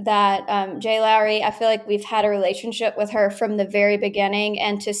someone that Jay Lowry, I feel like we've had a relationship with her from the very beginning,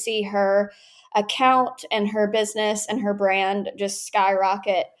 and to see her account and her business and her brand just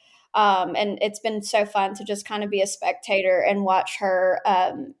skyrocket. And it's been so fun to just kind of be a spectator and watch her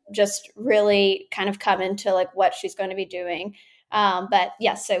just really kind of come into like what she's going to be doing. But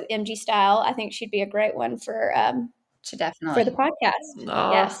yeah, so MG Style, I think she'd be a great one for definitely for the podcast.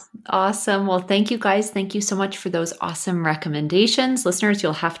 Oh, yes. Awesome. Well, thank you guys. Thank you so much for those awesome recommendations. Listeners,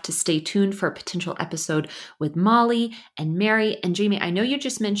 you'll have to stay tuned for a potential episode with Molly and Mary and Jamie. I know you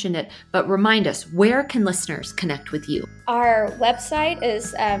just mentioned it, but remind us, where can listeners connect with you? Our website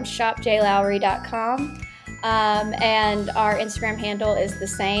is shopjlowry.com. And our Instagram handle is the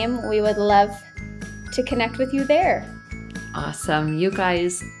same. We would love to connect with you there. Awesome. You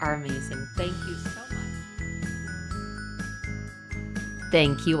guys are amazing. Thank you so much.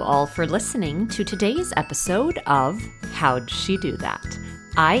 Thank you all for listening to today's episode of How'd She Do That?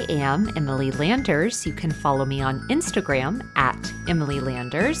 I am Emily Landers. You can follow me on Instagram at Emily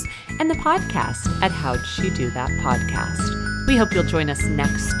Landers and the podcast at How'd She Do That podcast. We hope you'll join us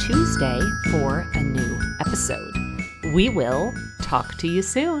next Tuesday for a new episode. We will talk to you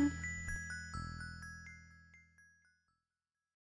soon.